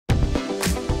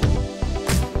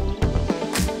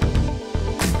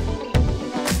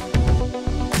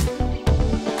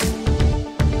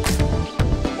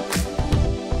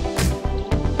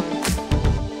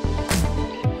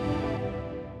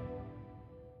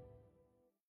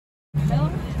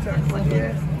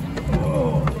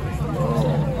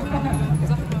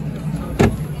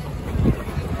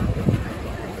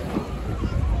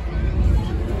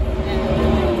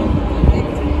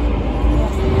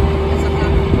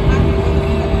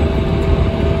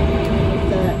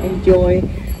enjoy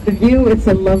the view. It's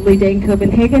a lovely day in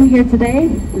Copenhagen here today.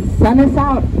 The sun is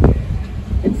out.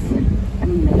 It's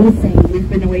amazing. We've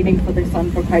been waiting for the sun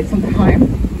for quite some time.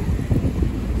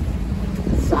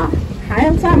 Så hej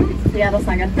alle sammen. Det der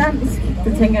snakker dansk.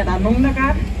 Det tænker jeg, der er nogen, der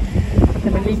gør.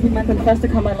 Kan man lige give mig den første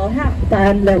kommer allerede her. Der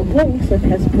er en lav bro, så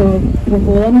pas på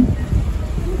hovederne.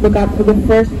 Look out for the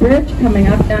first bridge coming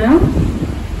up now.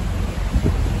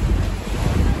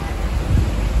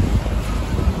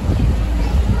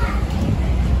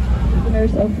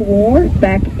 Of war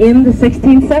back in the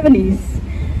 1670s,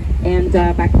 and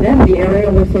back then the area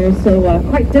was also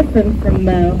quite different from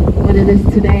what it is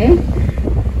today.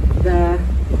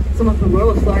 Some of the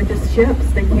world's largest ships,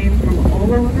 they came from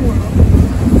all over the world.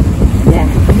 Ja,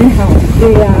 det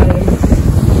er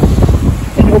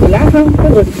en obelater.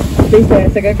 Det ser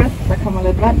sikkert godt. Der kommer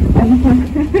lidt vand.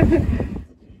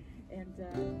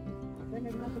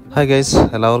 Hi guys,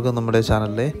 എല്ലാവർക്കും നമ്മുടെ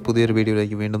ചാനലിലെ പുതിയൊരു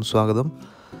വീഡിയോയിലേക്ക് വീണ്ടും സ്വാഗതം.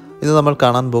 ഇന്ന് നമ്മൾ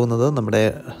കാണാൻ പോകുന്നത് നമ്മുടെ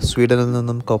സ്വീഡനിൽ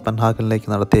നിന്നും കോപ്പൻഹാഗനിലേക്ക്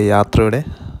നടത്തിയ യാത്രയുടെ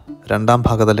രണ്ടാം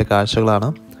ഭാഗത്തിലെ കാഴ്ചകളാണ്.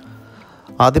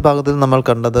 ആദ്യ ഭാഗത്തിൽ നമ്മൾ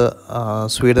കണ്ടത്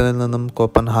സ്വീഡനിൽ നിന്നും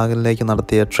കോപ്പൻഹാഗനിലേക്ക്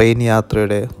നടത്തിയ ട്രെയിൻ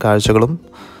യാത്രയുടെ കാഴ്ചകളും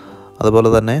അതുപോലെ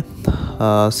തന്നെ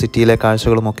സിറ്റിയിലെ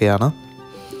കാഴ്ചകളുമൊക്കെയാണ്.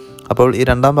 അപ്പോൾ ഈ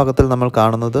രണ്ടാം ഭാഗത്തിൽ നമ്മൾ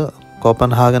കാണുന്നത്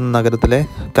കോപ്പൻഹാഗൻ നഗരത്തിലെ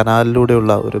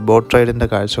കനാലിലൂടെയുള്ള ഒരു ബോട്ട് റൈഡിൻ്റെ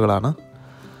കാഴ്ചകളാണ്.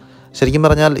 ശരിക്കും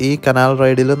പറഞ്ഞാൽ ഈ കനാൽ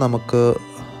റൈഡിൽ നമുക്ക്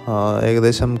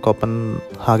ഏകദേശം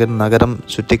കോപ്പൻഹാഗൻ നഗരം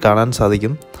ചുറ്റി കാണാൻ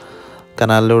സാധിക്കും.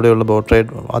 കനാലിലൂടെയുള്ള ബോട്ട് റൈഡ്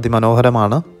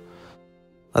അതിമനോഹരമാണ്.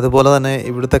 അതുപോലെ തന്നെ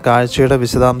ഇവിടുത്തെ കാഴ്ചയുടെ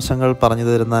വിശദാംശങ്ങൾ പറഞ്ഞു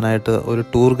തരുന്നതിനായിട്ട് ഒരു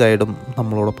ടൂർ ഗൈഡും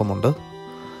നമ്മളോടൊപ്പമുണ്ട്.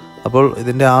 അപ്പോൾ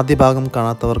ഇതിൻ്റെ ആദ്യ ഭാഗം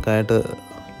കാണാത്തവർക്കായിട്ട്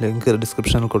ലിങ്ക്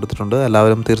ഡിസ്ക്രിപ്ഷനിൽ കൊടുത്തിട്ടുണ്ട്.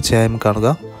 എല്ലാവരും തീർച്ചയായും കാണുക.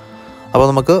 അപ്പോൾ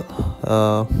നമുക്ക്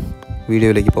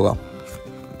വീഡിയോയിലേക്ക് പോകാം.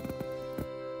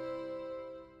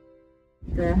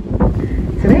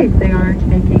 Today they are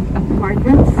making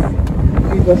apartments.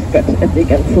 Vi var skørt at det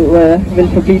ikke altid vil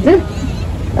forbi det.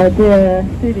 Og det er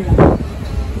det.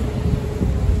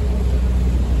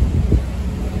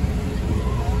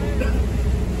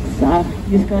 Så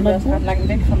vi skal også ret langt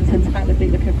væk fra den centrale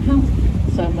del af København.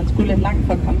 Så man skulle lidt langt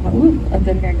for at komme herud. Og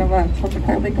dengang der var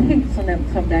transport ikke helt så nemt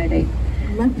som der er i dag.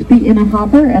 Left the inner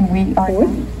harbor and we are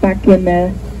back in the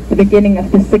beginning of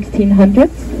the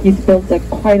 1600s. He's built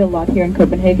quite a lot here in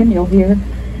Copenhagen. You'll hear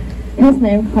his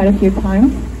name quite a few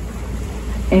times.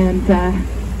 And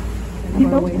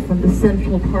he's away from the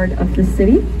central part of the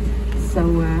city. So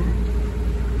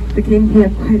the king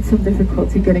had quite some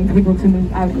difficulty getting people to move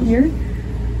out here.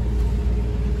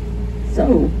 So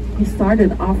he started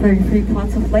offering free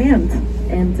plots of land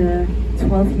and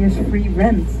 12 years free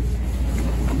rent.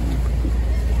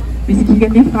 Hvis I kigger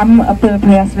lige frem op på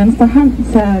jeres venstre hånd,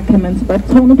 så kan man spotte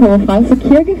tårnet på Frelse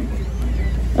Kirke.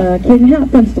 Kirken her,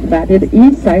 den stod færdigt i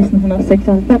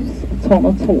 1696,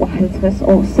 tårnet 52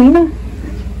 år senere.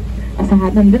 Og så har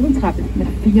den en lille trappe med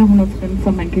 400 trin, så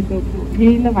man kan gå på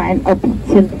hele vejen op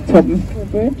til toppen.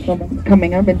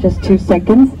 Coming up in just 2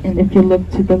 seconds, and if you look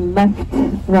to the left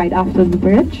right after the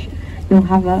bridge, you'll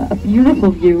have a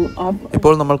beautiful view of...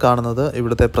 ഇപ്പോൾ നമ്മൾ കാണുന്നത്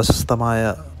ഇവിടുത്തെ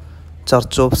പ്രശസ്തമായ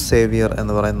church of Xavier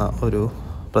എന്ന് പറയുന്ന ഒരു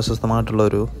പ്രശസ്തമായിട്ടുള്ള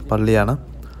ഒരു പള്ളിയാണ്.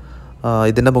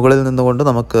 ഇതിൻ്റെ മുകളിൽ നിന്നുകൊണ്ട്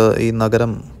നമുക്ക് ഈ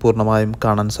നഗരം പൂർണ്ണമായും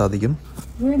കാണാൻ സാധിക്കും.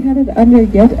 We're headed under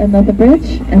yet another bridge,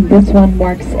 and this one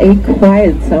marks a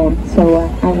quiet zone. So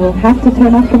I will have to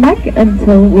turn off the mic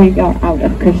until we are out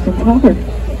of Christians Harbor.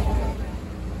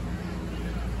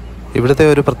 ഇവിടുത്തെ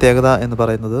ഒരു പ്രത്യേകത എന്ന്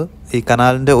പറയുന്നത് ഈ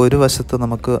കനാലിൻ്റെ ഒരു വശത്ത്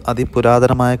നമുക്ക്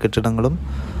അതിപുരാതനമായ കെട്ടിടങ്ങളും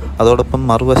അതോടൊപ്പം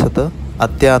മറുവശത്ത്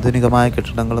അത്യാധുനികമായ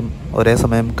കെട്ടിടങ്ങളും ഒരേ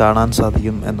സമയം കാണാൻ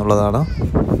സാധിക്കും എന്നുള്ളതാണ്.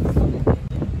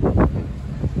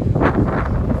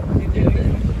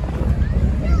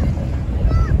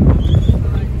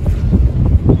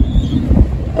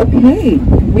 Okay,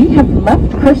 we have left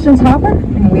Christians Harbor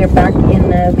and we are back in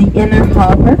the inner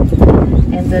harbor.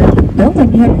 And the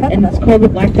building here, and it's called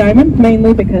the Black Diamond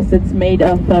mainly because it's made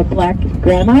of black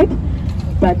granite.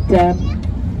 But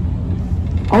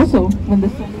also when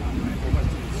the sun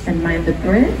and mind the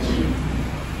bridge.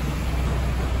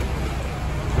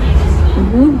 The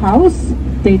roof house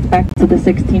dates back to the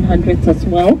 1600s as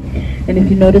well. And if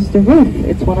you notice the roof,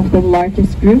 it's one of the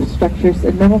largest roof structures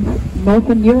in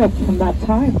Northern Europe from that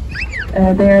time.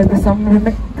 There are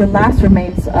the last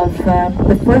remains of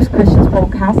the first Christian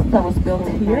castle that was built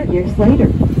here years later.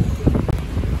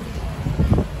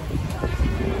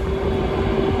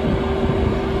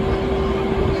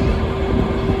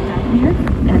 Here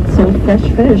and sold fresh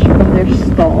fish from their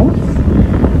stalls.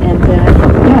 And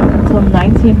until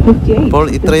 1958. അപ്പോൾ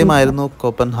ഇത്രയുമായിരുന്നു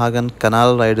Copenhagen canal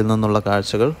റൈഡിൽ നിന്നുള്ള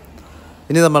കാഴ്ചകൾ.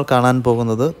 ഇനി നമ്മൾ കാണാൻ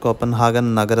പോകുന്നത് Copenhagen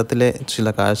നഗരത്തിലെ ചില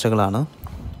കാഴ്ചകളാണ്.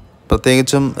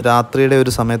 പ്രത്യേകിച്ചും രാത്രിയുടെ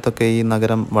ഒരു സമയത്തൊക്കെ ഈ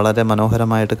നഗരം വളരെ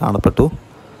മനോഹരമായിട്ട് കാണപ്പെട്ടു.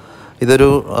 ഇതൊരു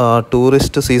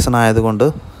ടൂറിസ്റ്റ് സീസൺ ആയതുകൊണ്ട്,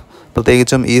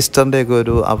 പ്രത്യേകിച്ചും ഈസ്റ്ററിൻ്റെയൊക്കെ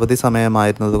ഒരു അവധി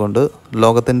സമയമായിരുന്നതുകൊണ്ട്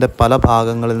ലോകത്തിൻ്റെ പല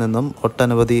ഭാഗങ്ങളിൽ നിന്നും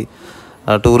ഒട്ടനവധി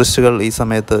ടൂറിസ്റ്റുകൾ ഈ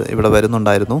സമയത്ത് ഇവിടെ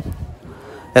വരുന്നുണ്ടായിരുന്നു.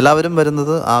 എല്ലാവരും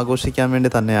വരുന്നത് ആഘോഷിക്കാൻ വേണ്ടി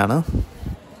തന്നെയാണ്.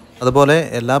 അതുപോലെ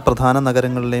എല്ലാ പ്രധാന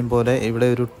നഗരങ്ങളിലെയും പോലെ ഇവിടെ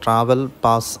ഒരു ട്രാവൽ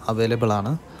പാസ് അവൈലബിൾ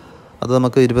ആണ്. അത്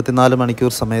നമുക്ക് 24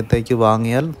 മണിക്കൂർ സമയത്തേക്ക്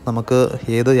വാങ്ങിയാൽ നമുക്ക്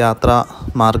ഏത് യാത്രാ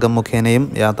മാർഗം മുഖേനയും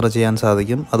യാത്ര ചെയ്യാൻ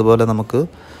സാധിക്കും. അതുപോലെ നമുക്ക്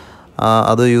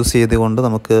അത് യൂസ് ചെയ്തുകൊണ്ട്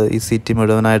നമുക്ക് ഈ സിറ്റി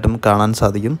മുഴുവനായിട്ടും കാണാൻ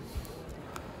സാധിക്കും.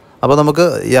 അപ്പോൾ നമുക്ക്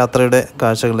യാത്രയുടെ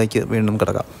കാഴ്ചകളിലേക്ക് വീണ്ടും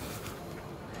കിടക്കാം.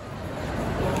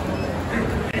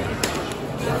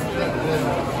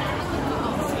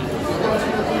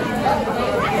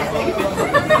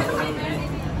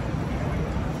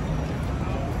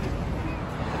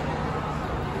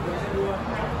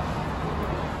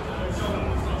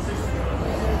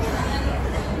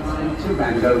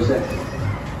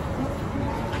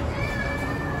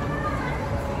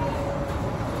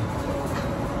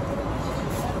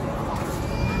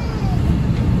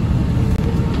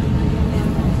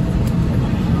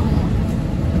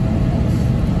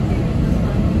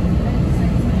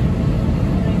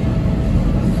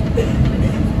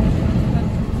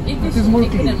 This is more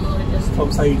clean from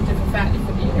side.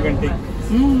 You can take.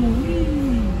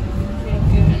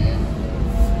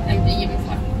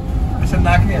 अच्छा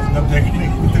नाक नहीं है, जैकेट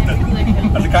नहीं,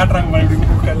 अच्छा काट रहा हूँ मैं भी कुछ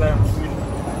कर रहा हूँ.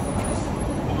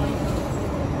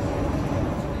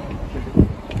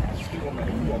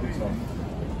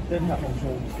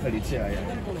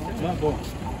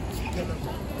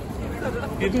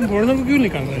 ये तुम थोड़ा सा क्यों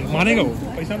निकाल रहे हो? मारेगा वो,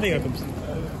 पैसा देगा तुमसे.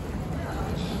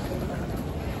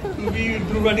 तुम भी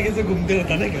ड्रू गाड़ी कैसे घूमते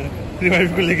रहता ना क्या? रिवाइव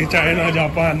को लेके चाइना,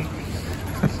 जापान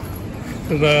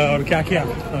और क्या क्या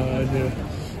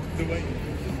दुबई.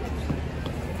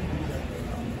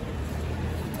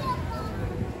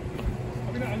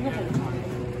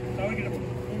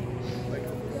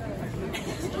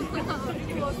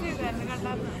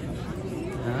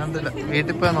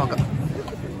 വീട്ടിൽ പോയി നോക്കാം.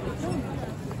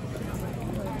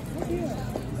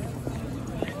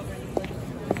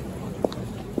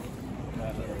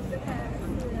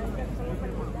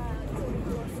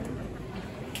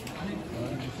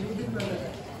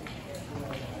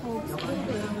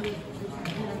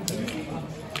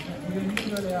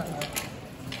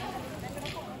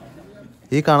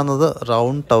 ഈ കാണുന്നത്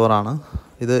റൗണ്ട് ടവറാണ്.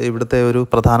 ഇത് ഇവിടുത്തെ ഒരു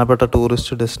പ്രധാനപ്പെട്ട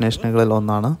ടൂറിസ്റ്റ് ഡെസ്റ്റിനേഷനുകളിൽ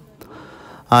ഒന്നാണ്.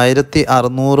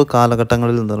 1600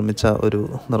 കാലഘട്ടങ്ങളിൽ നിർമ്മിച്ച ഒരു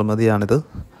നിർമ്മിതിയാണിത്.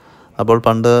 അപ്പോൾ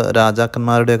പണ്ട്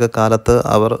രാജാക്കന്മാരുടെയൊക്കെ കാലത്ത്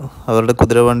അവരുടെ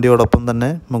കുതിരവണ്ടിയോടൊപ്പം തന്നെ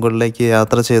മുകളിലേക്ക്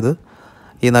യാത്ര ചെയ്ത്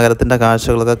ഈ നഗരത്തിൻ്റെ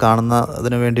കാഴ്ചകളൊക്കെ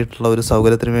കാണുന്നതിന് വേണ്ടിയിട്ടുള്ള ഒരു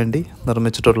സൗകര്യത്തിന് വേണ്ടി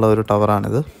നിർമ്മിച്ചിട്ടുള്ള ഒരു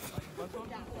ടവറാണിത്.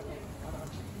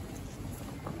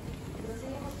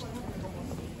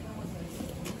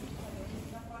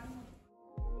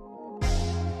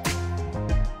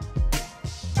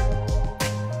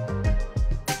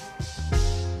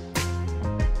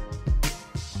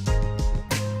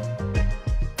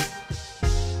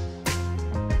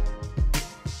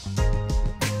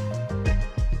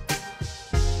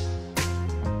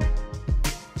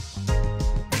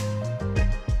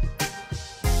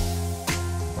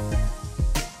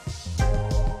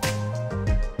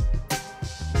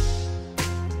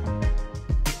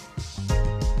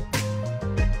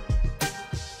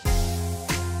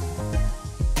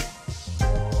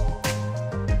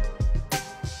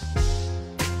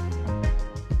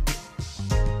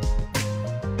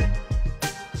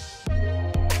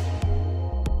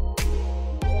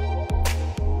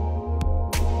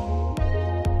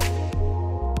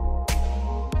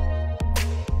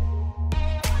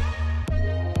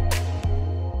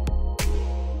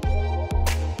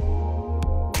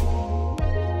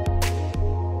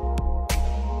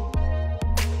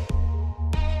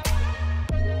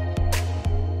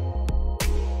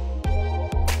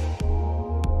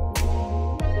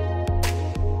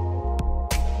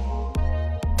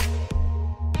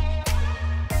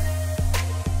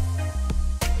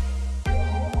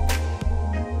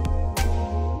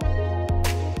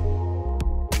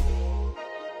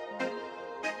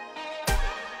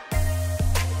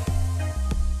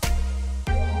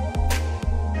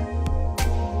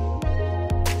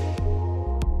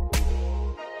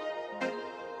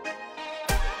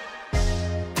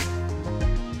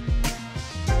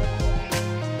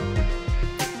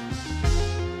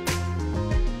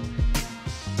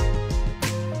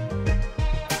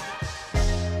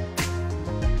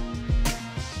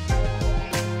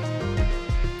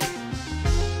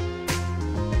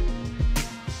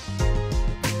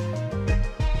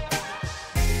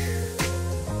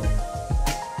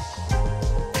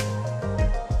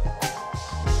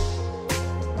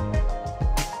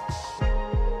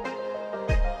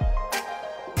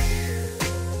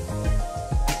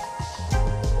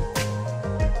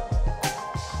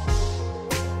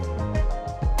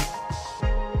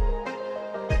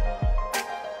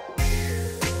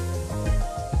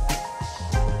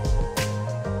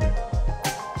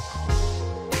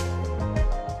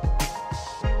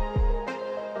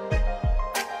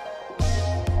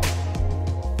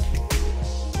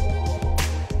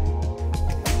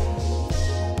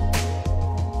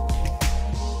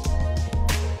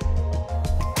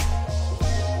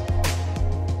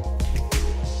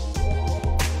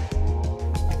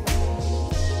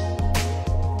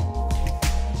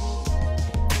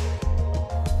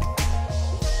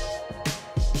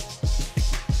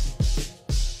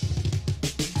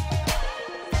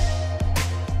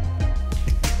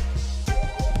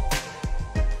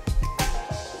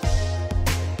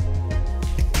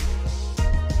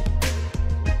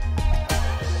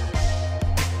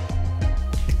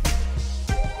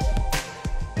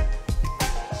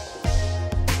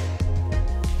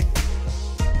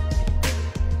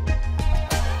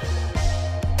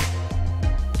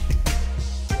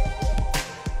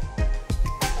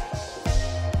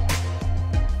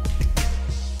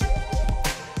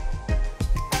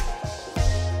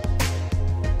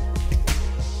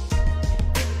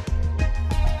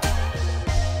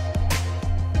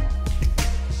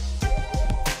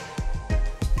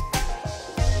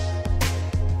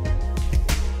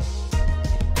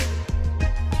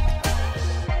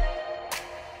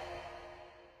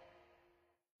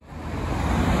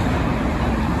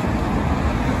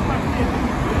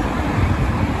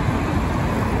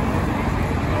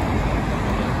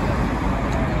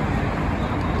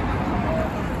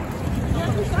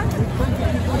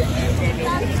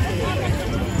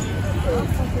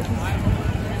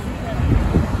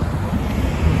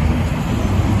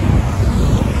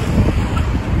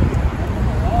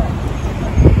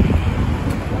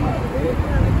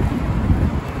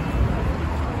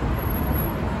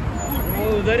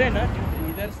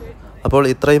 അപ്പോൾ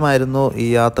ഇത്രയുമായിരുന്നു ഈ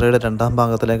യാത്രയുടെ രണ്ടാം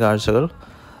ഭാഗത്തിലെ കാഴ്ചകൾ.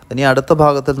 ഇനി അടുത്ത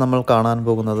ഭാഗത്തിൽ നമ്മൾ കാണാൻ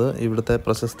പോകുന്നത് ഇവിടുത്തെ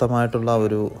പ്രശസ്തമായിട്ടുള്ള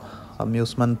ഒരു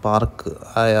അമ്യൂസ്മെൻറ്റ് പാർക്ക്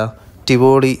ആയ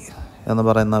ടിവോളി എന്ന്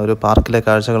പറയുന്ന ഒരു പാർക്കിലെ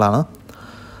കാഴ്ചകളാണ്.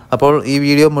 അപ്പോൾ ഈ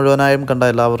വീഡിയോ മുഴുവനായും കണ്ട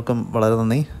എല്ലാവർക്കും വളരെ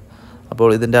നന്ദി. അപ്പോൾ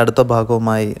ഇതിൻ്റെ അടുത്ത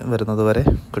ഭാഗവുമായി വരുന്നത് വരെ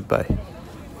ഗുഡ് ബൈ.